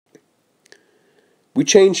We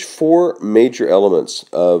changed 4 major elements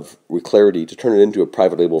of REclarity to turn it into a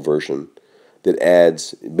private label version that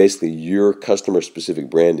adds basically your customer-specific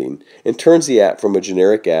branding and turns the app from a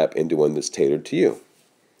generic app into one that's tailored to you.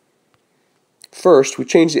 First, we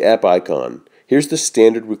changed the app icon. Here's the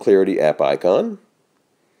standard REclarity app icon.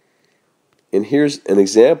 And here's an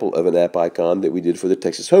example of an app icon that we did for the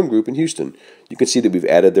Texas Home Group in Houston. You can see that we've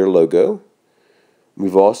added their logo.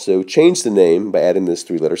 We've also changed the name by adding this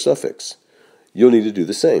 3-letter suffix. You'll need to do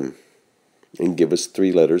the same and give us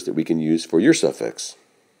 3 letters that we can use for your suffix.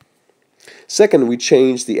 Second, we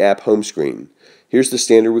changed the app home screen. Here's the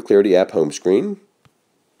standard REclarity app home screen.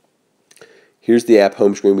 Here's the app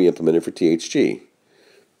home screen we implemented for THG.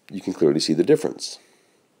 You can clearly see the difference.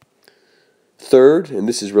 Third, and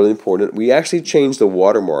this is really important, we actually changed the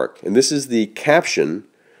watermark, and this is the caption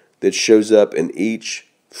that shows up in each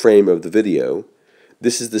frame of the video.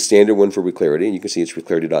 This is the standard one for REclarity, and you can see it's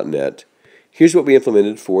REclarity.net. Here's what we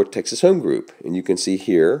implemented for Texas Home Group, and you can see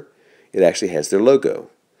here it actually has their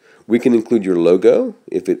logo. We can include your logo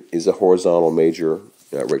if it is a horizontal major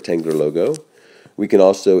rectangular logo. We can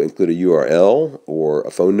also include a URL or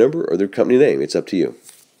a phone number or their company name. It's up to you.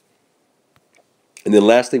 And then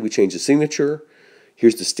lastly, we changed the signature.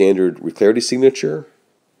 Here's the standard REclarity signature.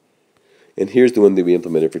 And here's the one that we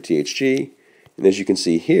implemented for THG. And as you can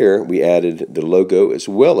see here, we added the logo as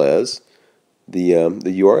well as the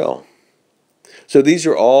URL. So these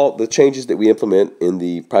are all the changes that we implement in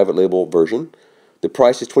the private label version. The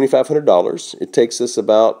price is $2,500. It takes us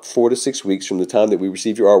about 4 to 6 weeks from the time that we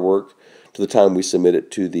receive your artwork to the time we submit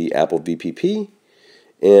it to the Apple VPP.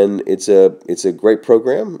 And it's a great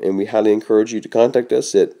program, and we highly encourage you to contact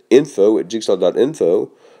us at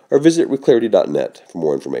info@jigsaw.info or visit REclarity.net for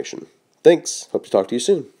more information. Thanks. Hope to talk to you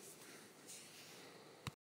soon.